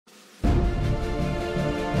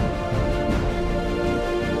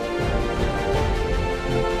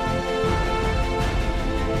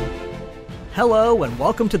Hello and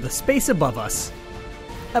welcome to The Space Above Us.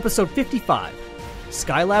 Episode 55,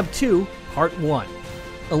 Skylab 2, Part 1,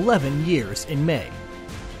 11 Years in May.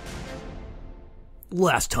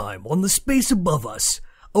 Last time on The Space Above Us,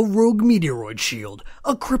 a rogue meteoroid shield,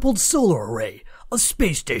 a crippled solar array, a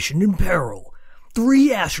space station in peril. 3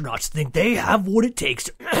 astronauts think they have what it takes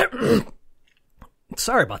to...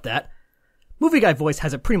 Sorry about that. Movie Guy Voice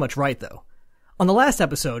has it pretty much right though. On the last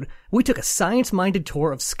episode, we took a science-minded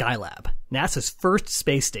tour of Skylab, NASA's first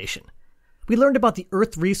space station. We learned about the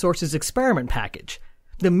Earth Resources Experiment Package,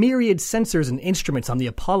 the myriad sensors and instruments on the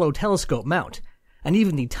Apollo telescope mount, and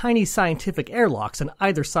even the tiny scientific airlocks on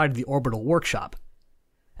either side of the orbital workshop.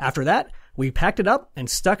 After that, we packed it up and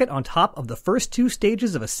stuck it on top of the first 2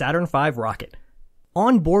 stages of a Saturn V rocket.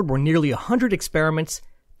 On board were nearly 100 experiments,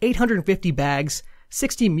 850 bags,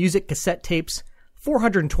 60 music cassette tapes,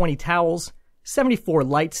 420 towels, 74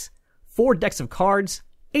 lights, 4 decks of cards,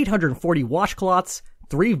 840 washcloths,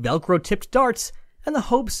 3 Velcro-tipped darts, and the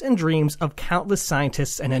hopes and dreams of countless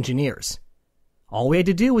scientists and engineers. All we had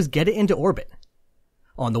to do was get it into orbit.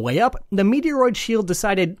 On the way up, the meteoroid shield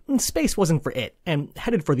decided space wasn't for it and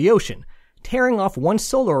headed for the ocean, tearing off one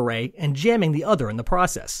solar array and jamming the other in the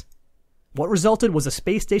process. What resulted was a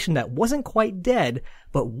space station that wasn't quite dead,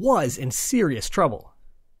 but was in serious trouble.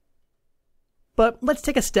 But let's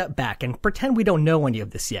take a step back and pretend we don't know any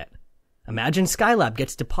of this yet. Imagine Skylab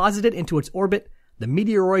gets deposited into its orbit, the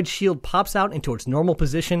meteoroid shield pops out into its normal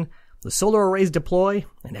position, the solar arrays deploy,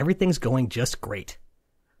 and everything's going just great.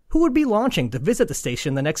 Who would be launching to visit the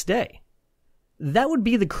station the next day? That would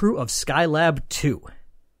be the crew of Skylab 2.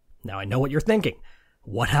 Now I know what you're thinking.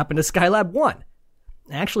 What happened to Skylab 1?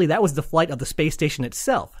 Actually, that was the flight of the space station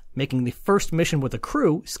itself, making the first mission with the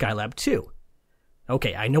crew Skylab 2.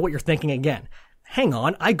 Okay, I know what you're thinking again. Hang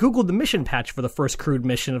on, I googled the mission patch for the first crewed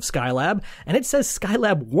mission of Skylab, and it says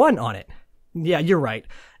Skylab 1 on it. Yeah, you're right.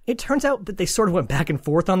 It turns out that they sort of went back and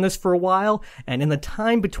forth on this for a while, and in the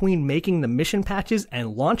time between making the mission patches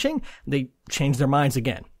and launching, they changed their minds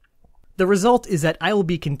again. The result is that I will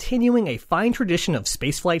be continuing a fine tradition of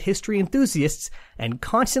spaceflight history enthusiasts and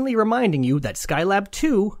constantly reminding you that Skylab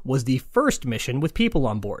 2 was the first mission with people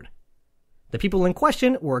on board. The people in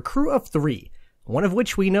question were a crew of 3, one of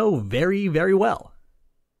which we know very, very well.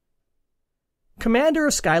 Commander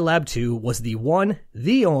of Skylab 2 was the one,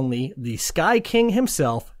 the only, the Sky King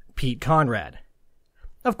himself, Pete Conrad.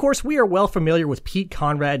 Of course, we are well familiar with Pete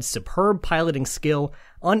Conrad's superb piloting skill,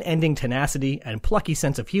 unending tenacity, and plucky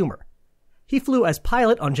sense of humor. He flew as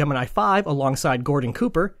pilot on Gemini 5 alongside Gordon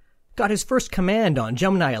Cooper, got his first command on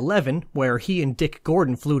Gemini 11, where he and Dick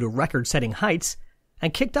Gordon flew to record-setting heights,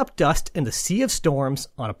 and kicked up dust in the Sea of Storms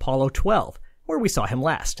on Apollo 12, where we saw him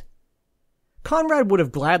last. Conrad would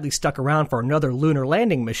have gladly stuck around for another lunar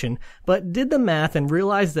landing mission, but did the math and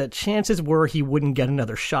realized that chances were he wouldn't get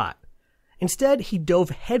another shot. Instead, he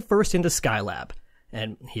dove headfirst into Skylab,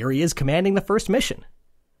 and here he is commanding the first mission.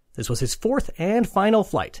 This was his 4th and final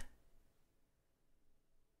flight.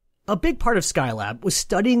 A big part of Skylab was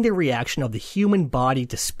studying the reaction of the human body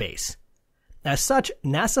to space. As such,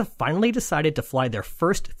 NASA finally decided to fly their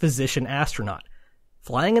first physician astronaut,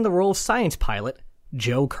 flying in the role of science pilot,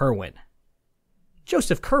 Joe Kerwin.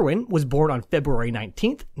 Joseph Kerwin was born on February 19,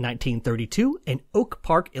 1932 in Oak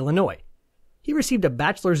Park, Illinois. He received a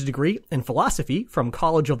bachelor's degree in philosophy from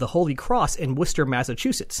College of the Holy Cross in Worcester,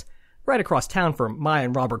 Massachusetts, right across town from my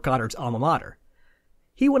and Robert Goddard's alma mater.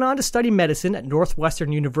 He went on to study medicine at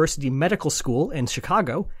Northwestern University Medical School in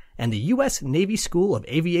Chicago and the U.S. Navy School of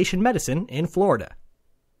Aviation Medicine in Florida.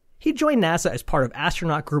 He joined NASA as part of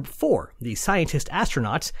Astronaut Group 4, the Scientist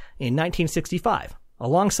Astronauts, in 1965,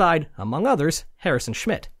 alongside, among others, Harrison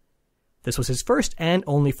Schmitt. This was his first and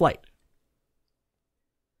only flight.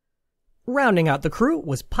 Rounding out the crew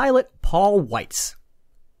was pilot Paul Weitz.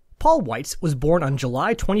 Paul Weitz was born on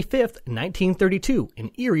July 25, 1932,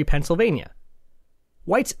 in Erie, Pennsylvania.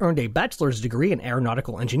 Weitz earned a bachelor's degree in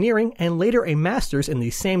aeronautical engineering and later a master's in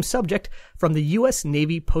the same subject from the U.S.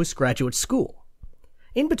 Navy Postgraduate School.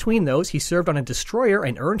 In between those, he served on a destroyer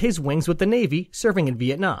and earned his wings with the Navy, serving in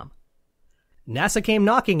Vietnam. NASA came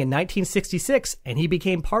knocking in 1966, and he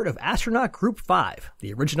became part of Astronaut Group 5,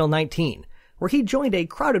 the original 19, where he joined a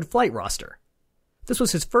crowded flight roster. This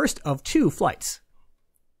was his first of 2 flights.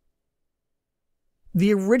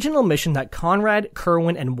 The original mission that Conrad,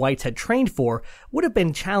 Kerwin, and Weitz had trained for would have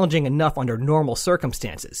been challenging enough under normal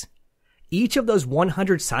circumstances. Each of those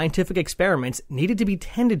 100 scientific experiments needed to be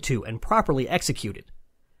tended to and properly executed.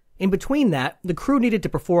 In between that, the crew needed to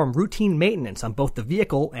perform routine maintenance on both the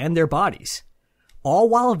vehicle and their bodies, all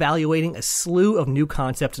while evaluating a slew of new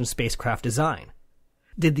concepts in spacecraft design.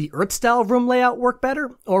 Did the Earth-style room layout work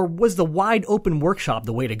better, or was the wide-open workshop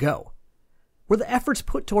the way to go? Were the efforts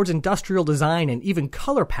put towards industrial design and even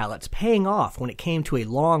color palettes paying off when it came to a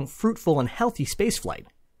long, fruitful, and healthy spaceflight?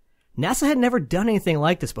 NASA had never done anything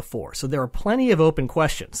like this before, so there are plenty of open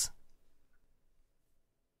questions.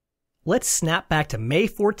 Let's snap back to May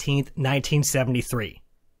 14th, 1973.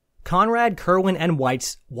 Conrad, Kerwin, and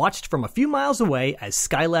Weitz watched from a few miles away as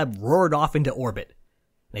Skylab roared off into orbit.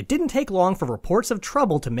 And it didn't take long for reports of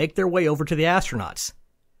trouble to make their way over to the astronauts.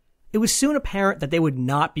 It was soon apparent that they would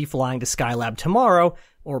not be flying to Skylab tomorrow,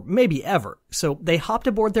 or maybe ever, so they hopped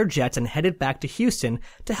aboard their jets and headed back to Houston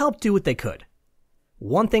to help do what they could.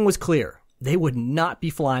 One thing was clear: they would not be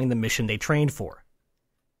flying the mission they trained for.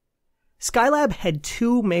 Skylab had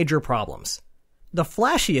two major problems. The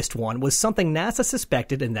flashiest one was something NASA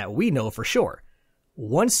suspected and that we know for sure.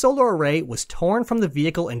 One solar array was torn from the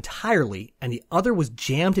vehicle entirely, and the other was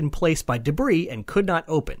jammed in place by debris and could not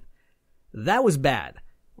open. That was bad.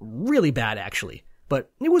 Really bad, actually,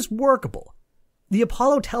 but it was workable. The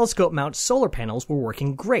Apollo telescope mount solar panels were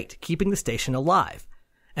working great, keeping the station alive.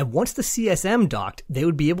 And once the CSM docked, they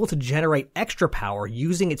would be able to generate extra power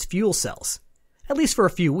using its fuel cells, at least for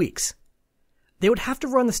a few weeks. They would have to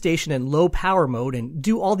run the station in low power mode and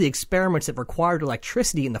do all the experiments that required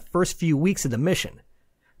electricity in the first few weeks of the mission.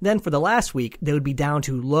 Then for the last week, they would be down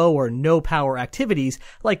to low or no power activities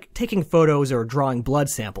like taking photos or drawing blood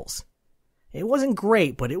samples. It wasn't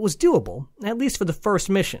great, but it was doable, at least for the first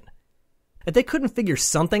mission. If they couldn't figure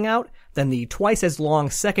something out, then the twice as long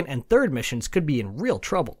second and third missions could be in real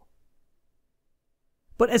trouble.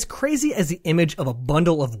 But as crazy as the image of a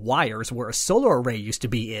bundle of wires where a solar array used to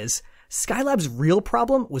be is, Skylab's real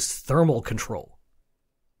problem was thermal control.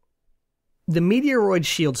 The meteoroid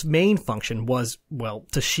shield's main function was, well,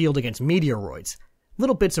 to shield against meteoroids,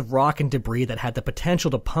 little bits of rock and debris that had the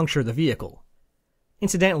potential to puncture the vehicle.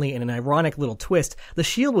 Incidentally, in an ironic little twist, the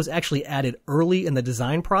shield was actually added early in the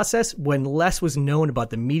design process when less was known about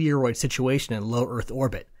the meteoroid situation in low Earth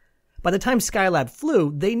orbit. By the time Skylab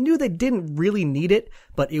flew, they knew they didn't really need it,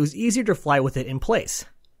 but it was easier to fly with it in place.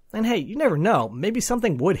 And hey, you never know, maybe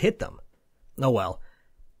something would hit them. Oh well.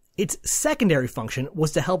 Its secondary function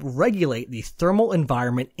was to help regulate the thermal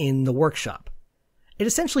environment in the workshop. It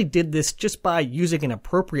essentially did this just by using an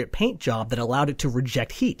appropriate paint job that allowed it to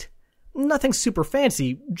reject heat. Nothing super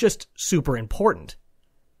fancy, just super important.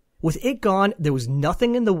 With it gone, there was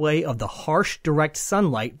nothing in the way of the harsh, direct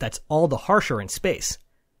sunlight that's all the harsher in space.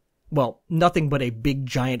 Well, nothing but a big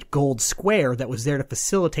giant gold square that was there to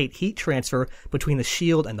facilitate heat transfer between the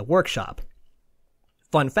shield and the workshop.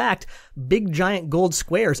 Fun fact, big giant gold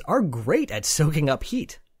squares are great at soaking up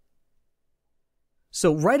heat.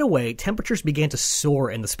 So right away, temperatures began to soar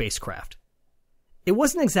in the spacecraft. It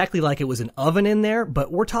wasn't exactly like it was an oven in there,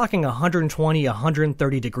 but we're talking 120,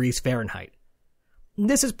 130 degrees Fahrenheit.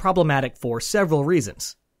 This is problematic for several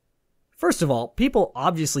reasons. First of all, people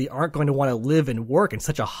obviously aren't going to want to live and work in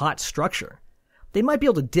such a hot structure. They might be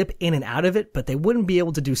able to dip in and out of it, but they wouldn't be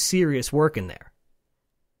able to do serious work in there.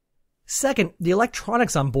 Second, the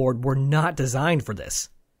electronics on board were not designed for this.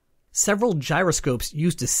 Several gyroscopes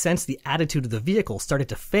used to sense the attitude of the vehicle started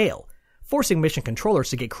to fail, forcing mission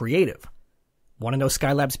controllers to get creative. Want to know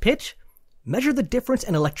Skylab's pitch? Measure the difference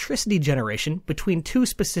in electricity generation between two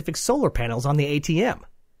specific solar panels on the ATM.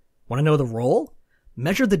 Want to know the role?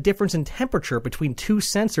 Measure the difference in temperature between two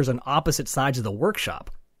sensors on opposite sides of the workshop.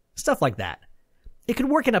 Stuff like that. It could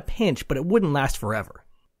work in a pinch, but it wouldn't last forever.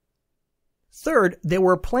 Third, there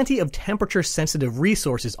were plenty of temperature-sensitive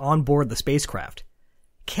resources on board the spacecraft.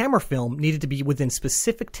 Camera film needed to be within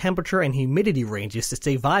specific temperature and humidity ranges to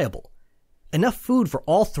stay viable. Enough food for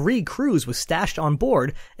all three crews was stashed on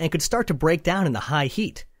board and could start to break down in the high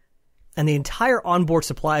heat. And the entire onboard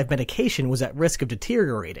supply of medication was at risk of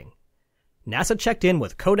deteriorating. NASA checked in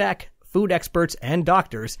with Kodak, food experts, and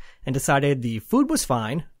doctors and decided the food was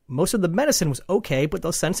fine, most of the medicine was okay, but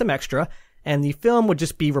they'll send some extra, and the film would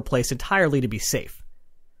just be replaced entirely to be safe.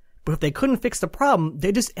 But if they couldn't fix the problem,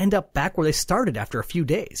 they'd just end up back where they started after a few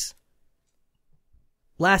days.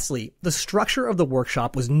 Lastly, the structure of the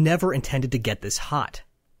workshop was never intended to get this hot.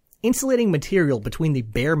 Insulating material between the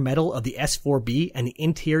bare metal of the S4B and the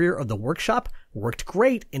interior of the workshop worked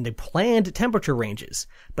great in the planned temperature ranges,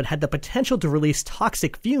 but had the potential to release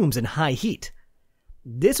toxic fumes in high heat.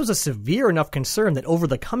 This was a severe enough concern that over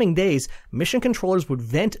the coming days, mission controllers would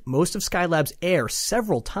vent most of Skylab's air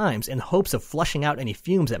several times in hopes of flushing out any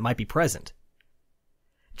fumes that might be present.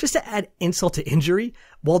 Just to add insult to injury,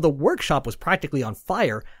 while the workshop was practically on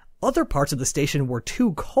fire, other parts of the station were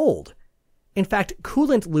too cold. In fact,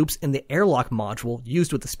 coolant loops in the airlock module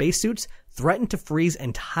used with the spacesuits threatened to freeze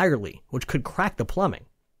entirely, which could crack the plumbing.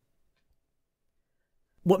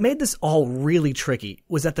 What made this all really tricky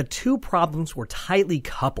was that the two problems were tightly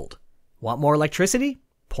coupled. Want more electricity?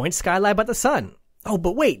 Point Skylab at the sun. Oh,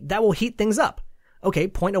 but wait, that will heat things up. Okay,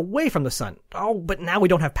 point away from the sun. Oh, but now we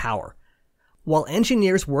don't have power. While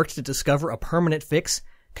engineers worked to discover a permanent fix,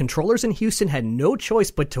 controllers in Houston had no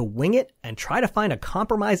choice but to wing it and try to find a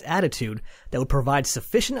compromise attitude that would provide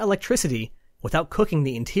sufficient electricity without cooking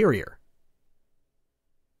the interior.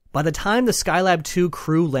 By the time the Skylab 2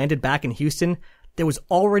 crew landed back in Houston, there was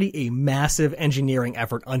already a massive engineering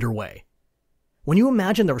effort underway. When you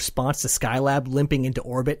imagine the response to Skylab limping into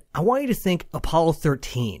orbit, I want you to think Apollo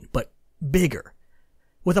 13, but bigger.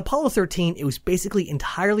 With Apollo 13, it was basically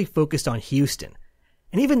entirely focused on Houston.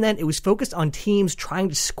 And even then, it was focused on teams trying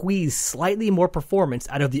to squeeze slightly more performance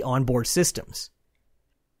out of the onboard systems.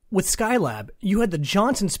 With Skylab, you had the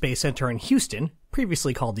Johnson Space Center in Houston,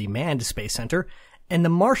 previously called the Manned Space Center, and the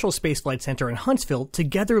Marshall Space Flight Center in Huntsville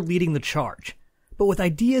together leading the charge, but with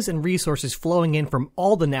ideas and resources flowing in from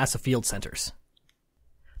all the NASA field centers.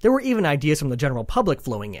 There were even ideas from the general public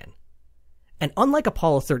flowing in. And unlike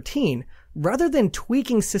Apollo 13, rather than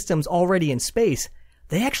tweaking systems already in space,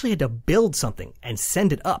 they actually had to build something and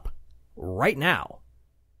send it up. Right now.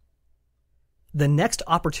 The next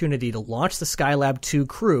opportunity to launch the Skylab 2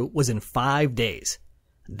 crew was in 5 days.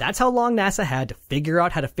 That's how long NASA had to figure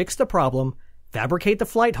out how to fix the problem, fabricate the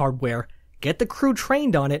flight hardware, get the crew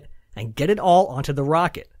trained on it, and get it all onto the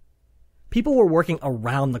rocket. People were working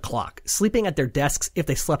around the clock, sleeping at their desks if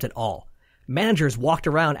they slept at all. Managers walked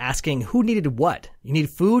around asking who needed what. You need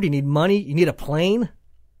food, you need money, you need a plane?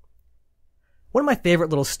 One of my favorite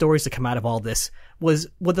little stories to come out of all this was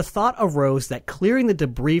when the thought arose that clearing the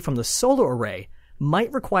debris from the solar array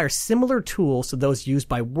might require similar tools to those used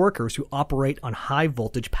by workers who operate on high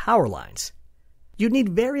voltage power lines. You'd need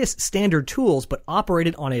various standard tools but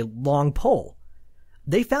operated on a long pole.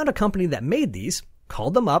 They found a company that made these,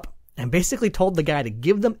 called them up, and basically told the guy to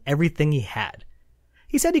give them everything he had.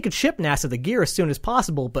 He said he could ship NASA the gear as soon as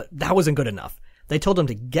possible, but that wasn't good enough. They told him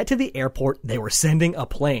to get to the airport, they were sending a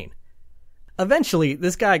plane. Eventually,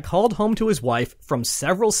 this guy called home to his wife from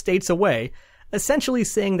several states away, essentially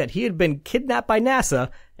saying that he had been kidnapped by NASA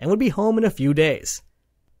and would be home in a few days.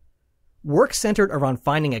 Work centered around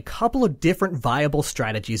finding a couple of different viable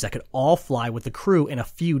strategies that could all fly with the crew in a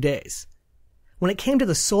few days. When it came to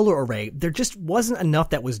the solar array, there just wasn't enough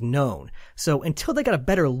that was known, so until they got a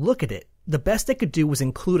better look at it, the best they could do was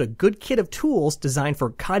include a good kit of tools designed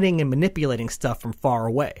for cutting and manipulating stuff from far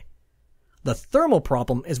away. The thermal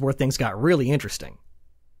problem is where things got really interesting.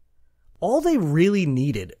 All they really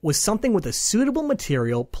needed was something with a suitable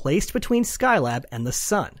material placed between Skylab and the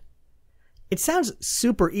sun. It sounds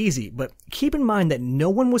super easy, but keep in mind that no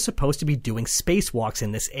one was supposed to be doing spacewalks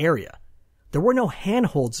in this area. There were no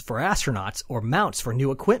handholds for astronauts or mounts for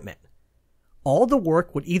new equipment. All the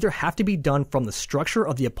work would either have to be done from the structure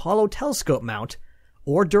of the Apollo telescope mount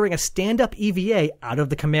or during a stand-up EVA out of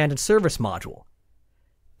the command and service module.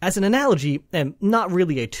 As an analogy, and not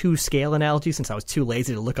really a to-scale analogy since I was too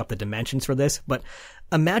lazy to look up the dimensions for this, but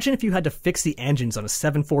imagine if you had to fix the engines on a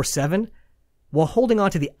 747 while holding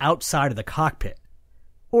onto the outside of the cockpit.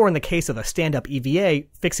 Or in the case of a stand-up EVA,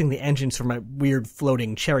 fixing the engines from a weird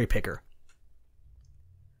floating cherry picker.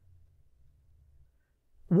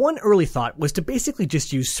 One early thought was to basically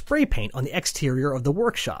just use spray paint on the exterior of the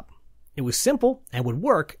workshop. It was simple and would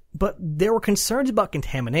work, but there were concerns about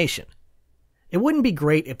contamination. It wouldn't be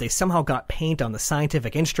great if they somehow got paint on the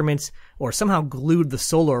scientific instruments or somehow glued the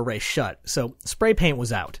solar array shut, so spray paint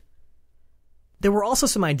was out. There were also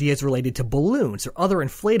some ideas related to balloons or other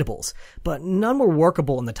inflatables, but none were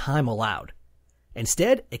workable in the time allowed.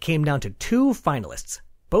 Instead, it came down to 2 finalists,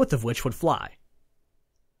 both of which would fly.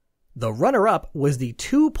 The runner-up was the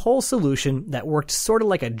 2-pole solution that worked sort of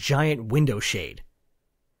like a giant window shade.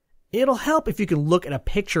 It'll help if you can look at a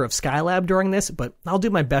picture of Skylab during this, but I'll do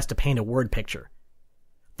my best to paint a word picture.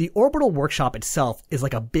 The orbital workshop itself is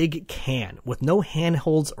like a big can with no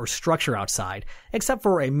handholds or structure outside, except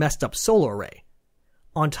for a messed up solar array.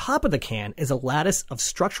 On top of the can is a lattice of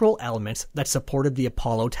structural elements that supported the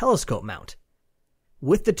Apollo telescope mount.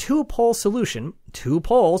 With the 2-pole solution, 2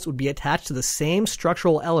 poles would be attached to the same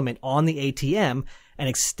structural element on the ATM and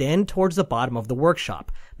extend towards the bottom of the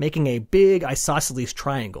workshop, making a big isosceles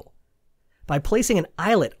triangle. By placing an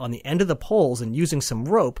eyelet on the end of the poles and using some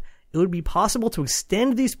rope, it would be possible to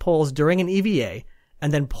extend these poles during an EVA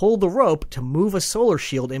and then pull the rope to move a solar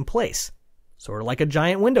shield in place, sort of like a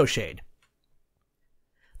giant window shade.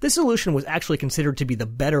 This solution was actually considered to be the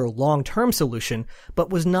better long-term solution, but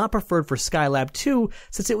was not preferred for Skylab 2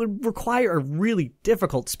 since it would require a really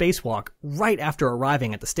difficult spacewalk right after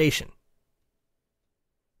arriving at the station.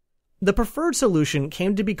 The preferred solution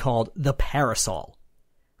came to be called the parasol.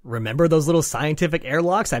 Remember those little scientific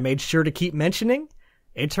airlocks I made sure to keep mentioning?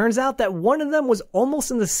 It turns out that one of them was almost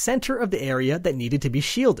in the center of the area that needed to be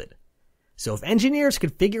shielded. So if engineers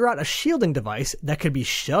could figure out a shielding device that could be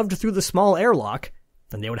shoved through the small airlock,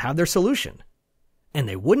 then they would have their solution. And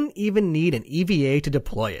they wouldn't even need an EVA to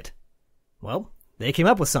deploy it. Well, they came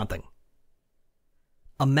up with something.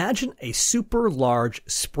 Imagine a super large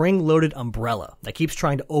spring-loaded umbrella that keeps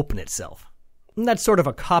trying to open itself. And that's sort of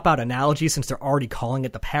a cop-out analogy since they're already calling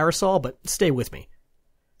it the parasol, but stay with me.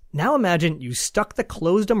 Now imagine you stuck the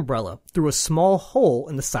closed umbrella through a small hole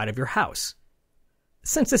in the side of your house.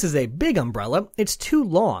 Since this is a big umbrella, it's too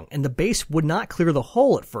long and the base would not clear the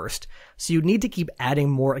hole at first, so you'd need to keep adding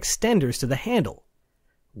more extenders to the handle.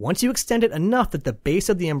 Once you extend it enough that the base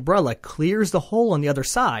of the umbrella clears the hole on the other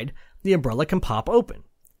side, the umbrella can pop open.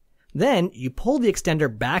 Then you pull the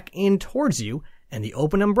extender back in towards you and the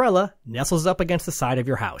open umbrella nestles up against the side of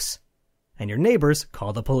your house. And your neighbors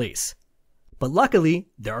call the police. But luckily,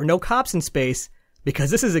 there are no cops in space because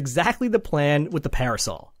this is exactly the plan with the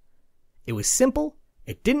parasol. It was simple,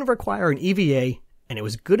 it didn't require an EVA, and it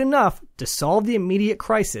was good enough to solve the immediate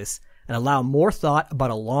crisis and allow more thought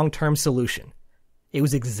about a long-term solution. It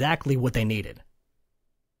was exactly what they needed.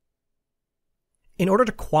 In order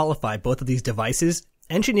to qualify both of these devices,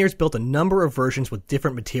 engineers built a number of versions with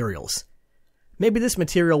different materials. Maybe this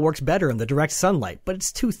material works better in the direct sunlight, but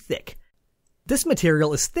it's too thick. This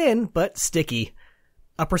material is thin, but sticky.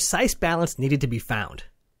 A precise balance needed to be found.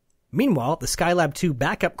 Meanwhile, the Skylab 2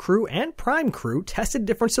 backup crew and prime crew tested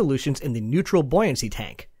different solutions in the neutral buoyancy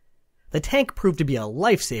tank. The tank proved to be a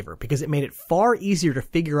lifesaver because it made it far easier to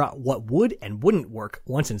figure out what would and wouldn't work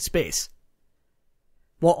once in space.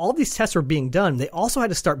 While all these tests were being done, they also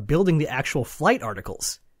had to start building the actual flight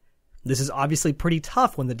articles. This is obviously pretty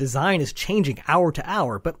tough when the design is changing hour to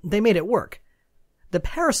hour, but they made it work. The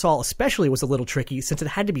parasol especially was a little tricky since it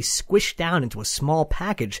had to be squished down into a small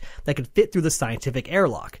package that could fit through the scientific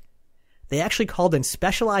airlock. They actually called in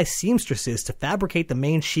specialized seamstresses to fabricate the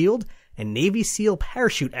main shield and Navy SEAL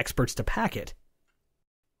parachute experts to pack it.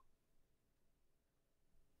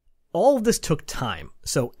 All of this took time,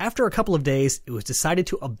 so after a couple of days, it was decided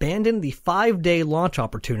to abandon the 5-day launch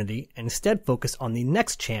opportunity and instead focus on the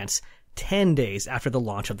next chance 10 days after the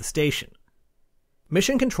launch of the station.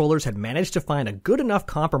 Mission controllers had managed to find a good enough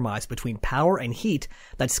compromise between power and heat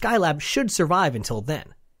that Skylab should survive until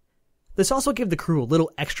then. This also gave the crew a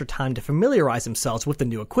little extra time to familiarize themselves with the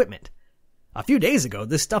new equipment. A few days ago,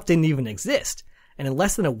 this stuff didn't even exist, and in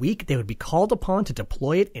less than a week, they would be called upon to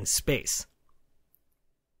deploy it in space.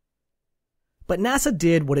 But NASA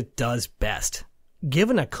did what it does best.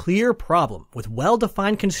 Given a clear problem with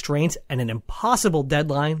well-defined constraints and an impossible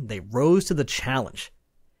deadline, they rose to the challenge.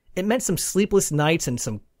 It meant some sleepless nights and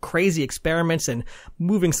some crazy experiments and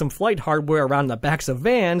moving some flight hardware around the backs of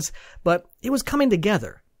vans, but it was coming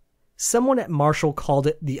together. Someone at Marshall called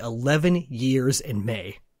it the 11 years in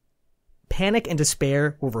May. Panic and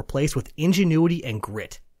despair were replaced with ingenuity and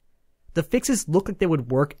grit. The fixes looked like they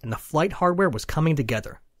would work and the flight hardware was coming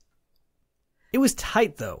together. It was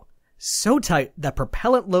tight though. So tight that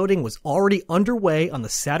propellant loading was already underway on the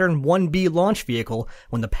Saturn 1B launch vehicle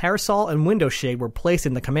when the parasol and window shade were placed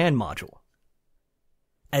in the command module.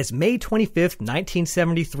 As May 25,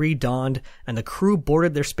 1973 dawned and the crew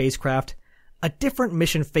boarded their spacecraft, a different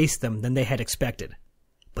mission faced them than they had expected.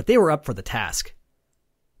 But they were up for the task.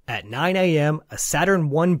 At 9 a.m., a Saturn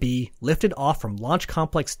 1B lifted off from Launch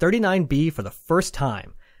Complex 39B for the first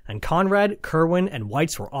time, and Conrad, Kerwin, and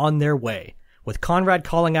Weitz were on their way, with Conrad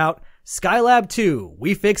calling out, "Skylab 2,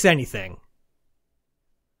 we fix anything."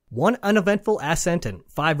 One uneventful ascent and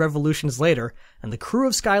 5 revolutions later, and the crew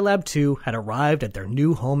of Skylab 2 had arrived at their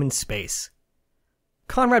new home in space.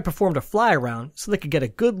 Conrad performed a fly-around so they could get a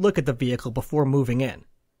good look at the vehicle before moving in.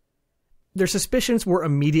 Their suspicions were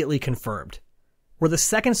immediately confirmed. Where the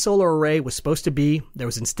second solar array was supposed to be, there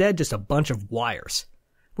was instead just a bunch of wires.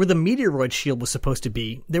 Where the meteoroid shield was supposed to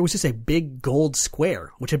be, there was just a big gold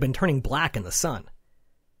square, which had been turning black in the sun.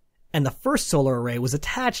 And the first solar array was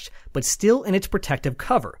attached, but still in its protective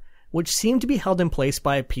cover, which seemed to be held in place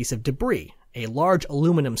by a piece of debris, a large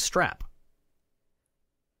aluminum strap.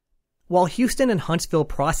 While Houston and Huntsville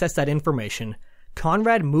processed that information,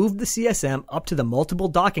 Conrad moved the CSM up to the multiple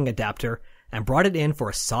docking adapter and brought it in for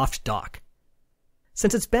a soft dock.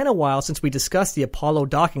 Since it's been a while since we discussed the Apollo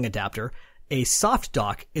docking adapter, A soft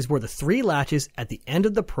dock is where the 3 latches at the end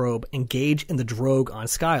of the probe engage in the drogue on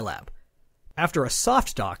Skylab. After a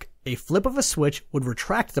soft dock, a flip of a switch would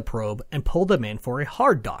retract the probe and pull them in for a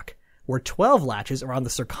hard dock, where 12 latches around the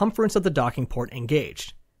circumference of the docking port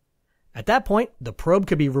engaged. At that point, the probe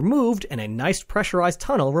could be removed and a nice pressurized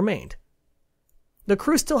tunnel remained. The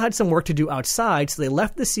crew still had some work to do outside, so they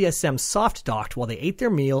left the CSM soft docked while they ate their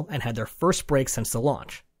meal and had their first break since the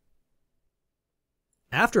launch.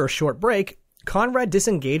 After a short break, Conrad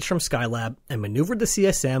disengaged from Skylab and maneuvered the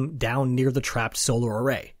CSM down near the trapped solar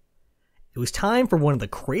array. It was time for one of the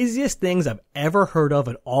craziest things I've ever heard of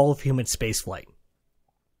in all of human spaceflight.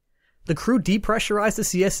 The crew depressurized the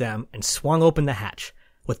CSM and swung open the hatch,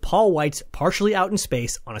 with Paul Weitz partially out in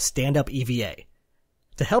space on a stand-up EVA.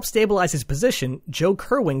 To help stabilize his position, Joe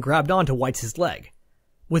Kerwin grabbed onto Weitz's leg.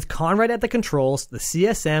 With Conrad at the controls, the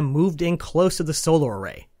CSM moved in close to the solar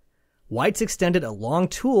array. Weitz extended a long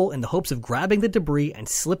tool in the hopes of grabbing the debris and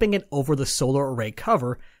slipping it over the solar array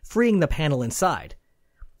cover, freeing the panel inside.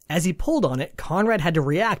 As he pulled on it, Conrad had to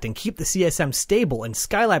react and keep the CSM stable, and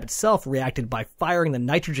Skylab itself reacted by firing the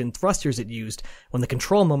nitrogen thrusters it used when the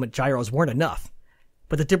control moment gyros weren't enough.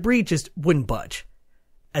 But the debris just wouldn't budge.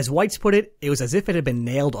 As Weitz put it, it was as if it had been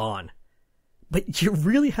nailed on. But you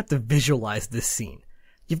really have to visualize this scene.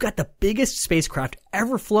 You've got the biggest spacecraft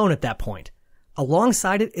ever flown at that point.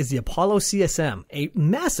 Alongside it is the Apollo CSM, a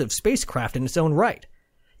massive spacecraft in its own right.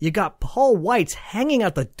 You got Paul Weitz hanging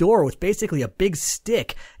out the door with basically a big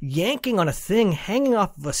stick, yanking on a thing hanging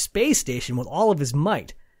off of a space station with all of his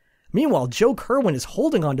might. Meanwhile, Joe Kerwin is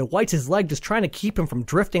holding onto Weitz's leg just trying to keep him from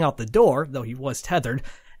drifting out the door, though he was tethered,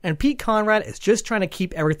 and Pete Conrad is just trying to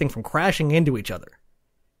keep everything from crashing into each other.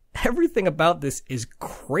 Everything about this is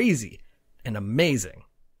crazy and amazing.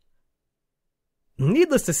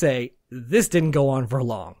 Needless to say, this didn't go on for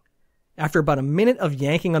long. After about a minute of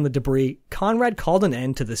yanking on the debris, Conrad called an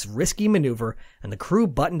end to this risky maneuver and the crew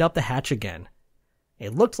buttoned up the hatch again.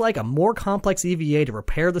 It looked like a more complex EVA to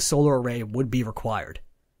repair the solar array would be required.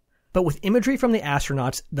 But with imagery from the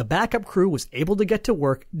astronauts, the backup crew was able to get to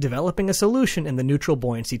work developing a solution in the neutral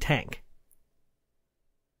buoyancy tank.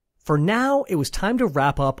 For now, it was time to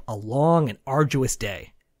wrap up a long and arduous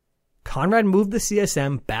day. Conrad moved the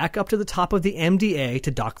CSM back up to the top of the MDA to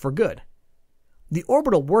dock for good. The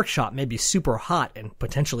orbital workshop may be super hot and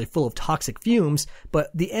potentially full of toxic fumes, but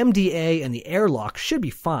the MDA and the airlock should be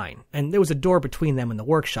fine, and there was a door between them and the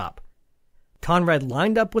workshop. Conrad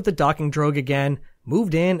lined up with the docking drogue again,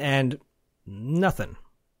 moved in, and nothing.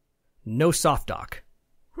 No soft dock.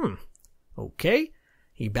 Okay.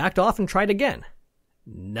 He backed off and tried again.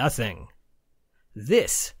 Nothing.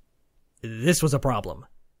 This was a problem.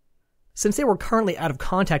 Since they were currently out of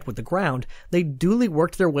contact with the ground, they duly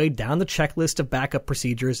worked their way down the checklist of backup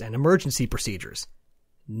procedures and emergency procedures.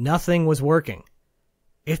 Nothing was working.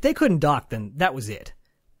 If they couldn't dock, then that was it.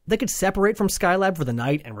 They could separate from Skylab for the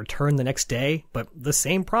night and return the next day, but the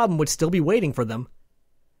same problem would still be waiting for them.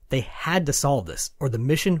 They had to solve this, or the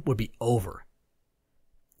mission would be over.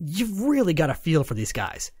 You've really got a feel for these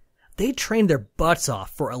guys. They trained their butts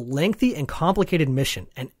off for a lengthy and complicated mission,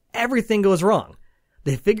 and everything goes wrong.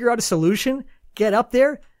 They figure out a solution, get up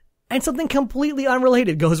there, and something completely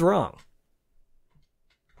unrelated goes wrong.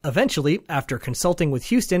 Eventually, after consulting with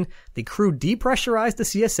Houston, the crew depressurized the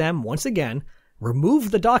CSM once again, removed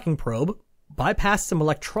the docking probe, bypassed some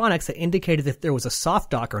electronics that indicated if there was a soft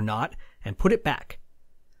dock or not, and put it back.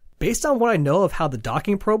 Based on what I know of how the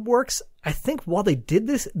docking probe works, I think while they did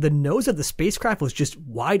this, the nose of the spacecraft was just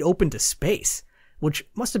wide open to space, which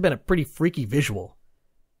must have been a pretty freaky visual.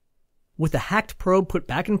 With the hacked probe put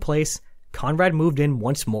back in place, Conrad moved in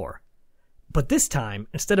once more. But this time,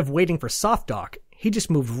 instead of waiting for soft dock, he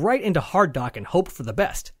just moved right into hard dock and hoped for the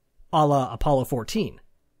best, a la Apollo 14.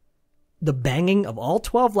 The banging of all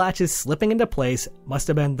 12 latches slipping into place must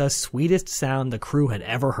have been the sweetest sound the crew had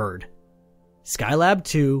ever heard. Skylab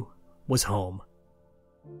 2 was home.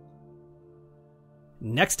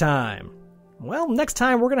 Next time we're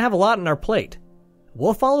going to have a lot on our plate.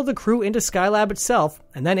 We'll follow the crew into Skylab itself,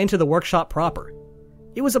 and then into the workshop proper.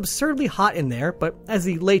 It was absurdly hot in there, but as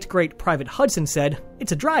the late great Private Hudson said,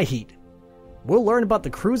 it's a dry heat. We'll learn about the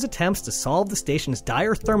crew's attempts to solve the station's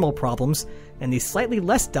dire thermal problems, and the slightly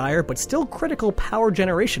less dire but still critical power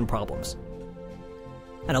generation problems.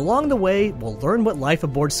 And along the way, we'll learn what life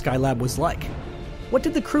aboard Skylab was like. What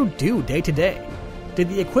did the crew do day to day? Did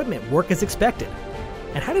the equipment work as expected?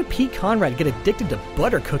 And how did Pete Conrad get addicted to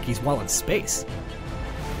butter cookies while in space?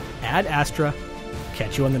 Ad Astra.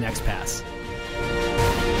 Catch you on the next pass.